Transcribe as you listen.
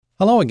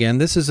Hello again,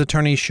 this is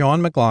attorney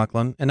Sean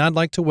McLaughlin, and I'd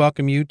like to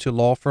welcome you to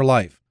Law for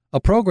Life, a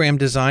program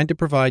designed to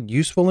provide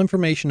useful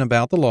information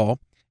about the law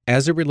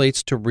as it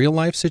relates to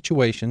real-life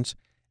situations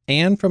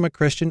and from a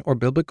Christian or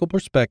biblical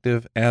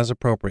perspective as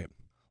appropriate.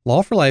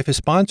 Law for Life is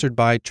sponsored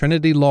by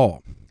Trinity Law,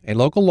 a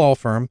local law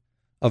firm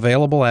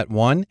available at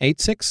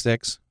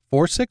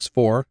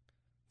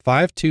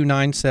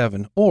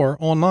 1-866-464-5297 or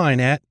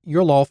online at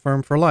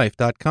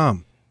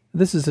yourlawfirmforlife.com.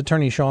 This is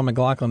attorney Sean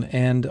McLaughlin,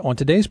 and on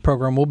today's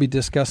program, we'll be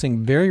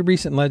discussing very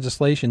recent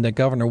legislation that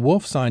Governor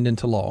Wolf signed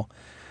into law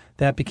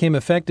that became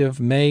effective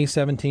May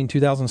 17,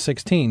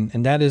 2016,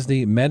 and that is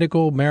the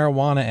Medical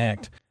Marijuana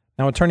Act.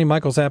 Now, attorney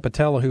Michael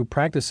Zappatella, who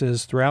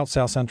practices throughout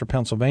South Central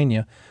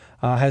Pennsylvania,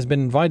 has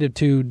been invited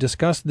to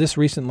discuss this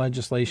recent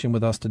legislation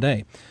with us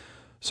today.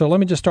 So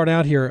let me just start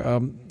out here.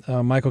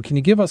 Michael, can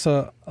you give us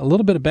a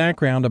little bit of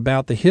background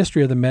about the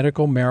history of the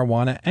Medical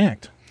Marijuana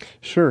Act?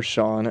 Sure,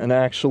 Sean, and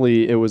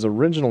actually it was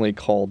originally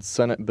called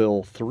Senate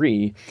Bill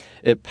 3.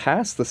 It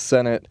passed the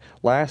Senate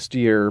last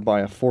year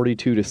by a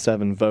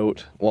 42-7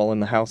 vote, while in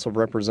the House of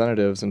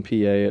Representatives in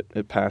PA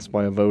it passed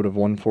by a vote of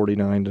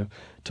 149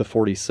 to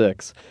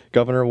 46.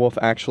 Governor Wolf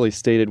actually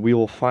stated, "We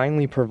will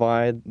finally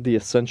provide the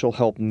essential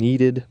help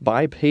needed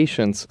by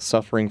patients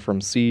suffering from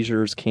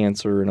seizures,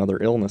 cancer, and other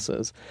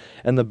illnesses."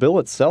 And the bill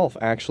itself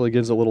actually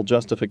gives a little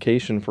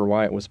justification for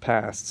why it was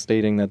passed,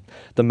 stating that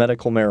the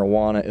medical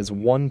marijuana is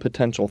one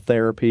potential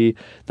therapy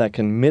that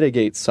can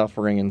mitigate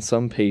suffering in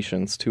some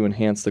patients to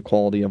enhance the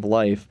quality of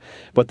life.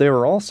 But they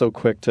were also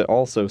quick to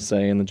also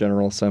say in the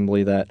General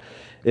Assembly that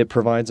it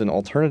provides an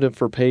alternative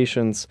for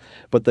patients,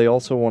 but they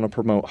also want to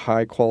promote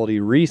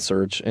high-quality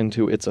research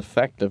into its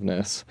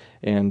effectiveness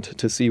and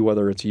to see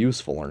whether it's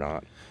useful or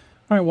not.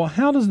 All right, well,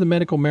 how does the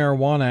medical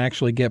marijuana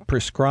actually get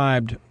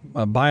prescribed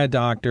by a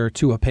doctor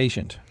to a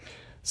patient?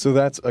 So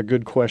that's a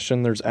good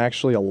question. There's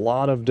actually a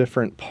lot of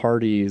different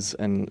parties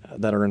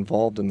that are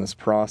involved in this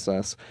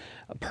process.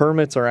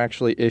 Permits are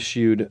actually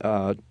issued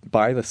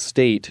by the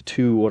state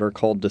to what are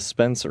called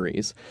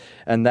dispensaries,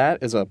 and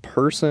that is a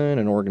person,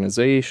 an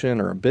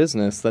organization, or a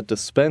business that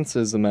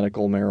dispenses the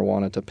medical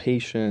marijuana to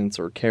patients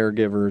or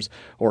caregivers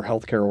or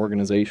healthcare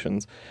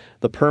organizations.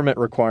 The permit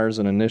requires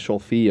an initial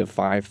fee of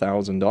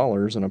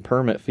 $5,000 and a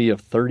permit fee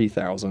of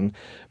 $30,000,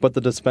 but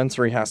the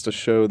dispensary has to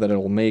show that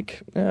it'll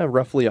make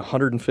roughly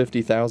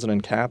 $150,000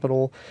 in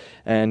capital,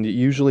 and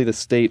usually the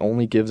state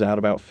only gives out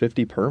about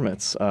 50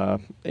 permits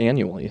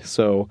annually.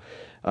 So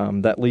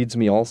that leads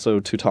me also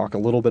to talk a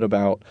little bit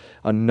about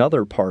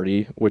another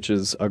party, which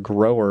is a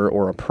grower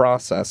or a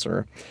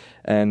processor.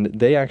 And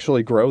they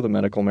actually grow the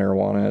medical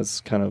marijuana, as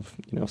kind of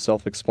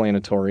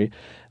self-explanatory.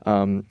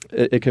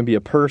 It can be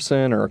a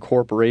person or a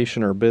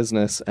corporation or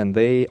business, and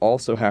they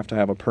also have to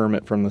have a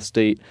permit from the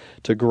state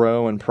to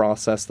grow and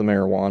process the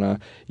marijuana.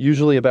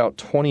 Usually about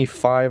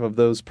 25 of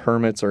those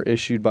permits are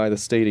issued by the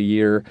state a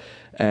year,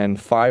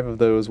 and 5 of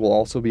those will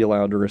also be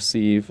allowed to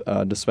receive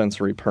a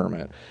dispensary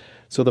permit.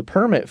 So the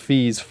permit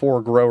fees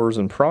for growers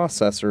and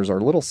processors are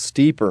a little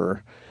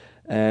steeper,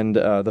 and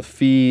the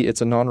fee,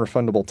 it's a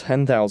non-refundable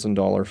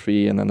 $10,000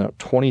 fee, and then a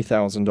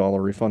 $20,000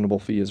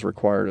 refundable fee is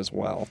required as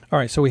well. All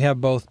right, so we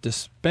have both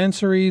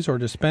dispensaries or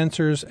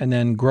dispensers and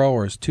then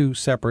growers, two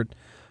separate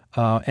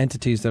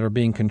entities that are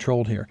being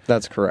controlled here.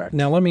 That's correct.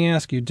 Now, let me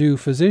ask you, do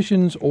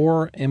physicians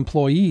or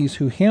employees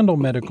who handle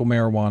medical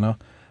marijuana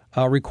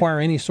require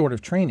any sort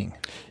of training?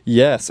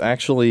 Yes,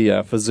 actually,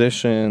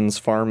 physicians,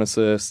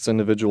 pharmacists,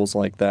 individuals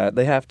like that,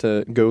 they have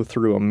to go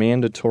through a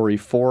mandatory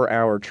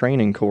 4-hour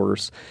training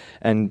course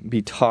and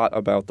be taught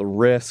about the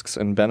risks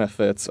and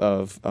benefits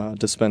of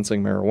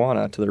dispensing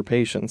marijuana to their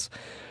patients.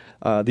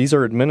 These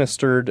are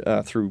administered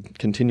through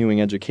continuing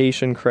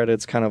education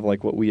credits, kind of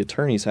like what we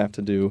attorneys have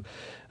to do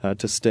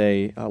to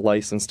stay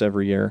licensed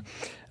every year.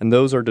 And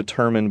those are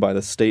determined by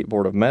the State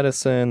Board of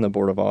Medicine, the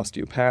Board of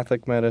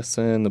Osteopathic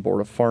Medicine, the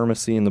Board of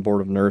Pharmacy, and the Board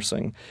of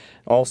Nursing.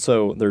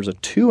 Also, there's a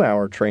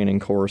 2-hour training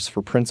course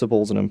for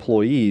principals and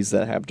employees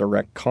that have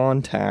direct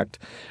contact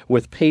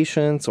with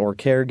patients or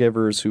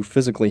caregivers who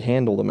physically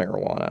handle the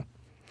marijuana.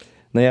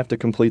 They have to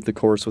complete the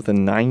course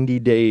within 90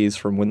 days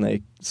from when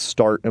they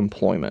start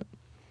employment.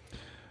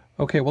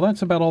 Okay, well,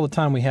 that's about all the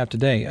time we have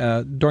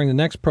today. During the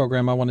next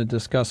program, I want to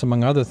discuss,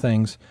 among other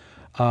things,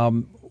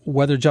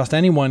 whether just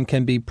anyone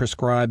can be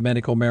prescribed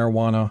medical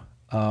marijuana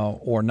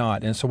or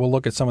not. And so we'll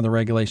look at some of the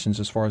regulations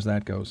as far as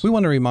that goes. We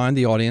want to remind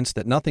the audience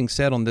that nothing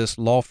said on this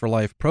Law for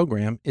Life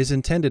program is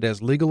intended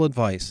as legal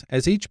advice,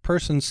 as each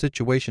person's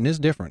situation is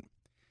different.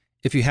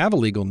 If you have a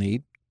legal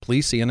need,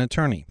 please see an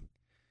attorney.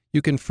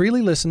 You can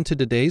freely listen to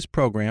today's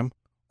program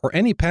or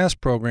any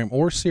past program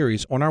or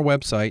series on our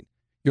website,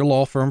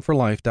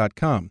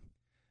 yourlawfirmforlife.com.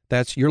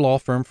 That's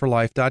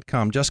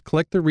yourlawfirmforlife.com. Just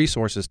click the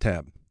Resources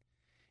tab.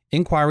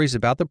 Inquiries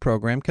about the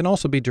program can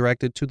also be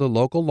directed to the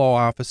local law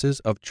offices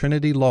of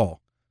Trinity Law,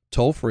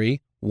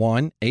 toll-free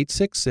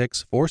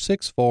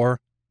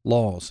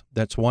 1-866-464-LAWS.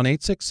 That's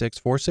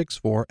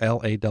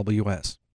 1-866-464-LAWS.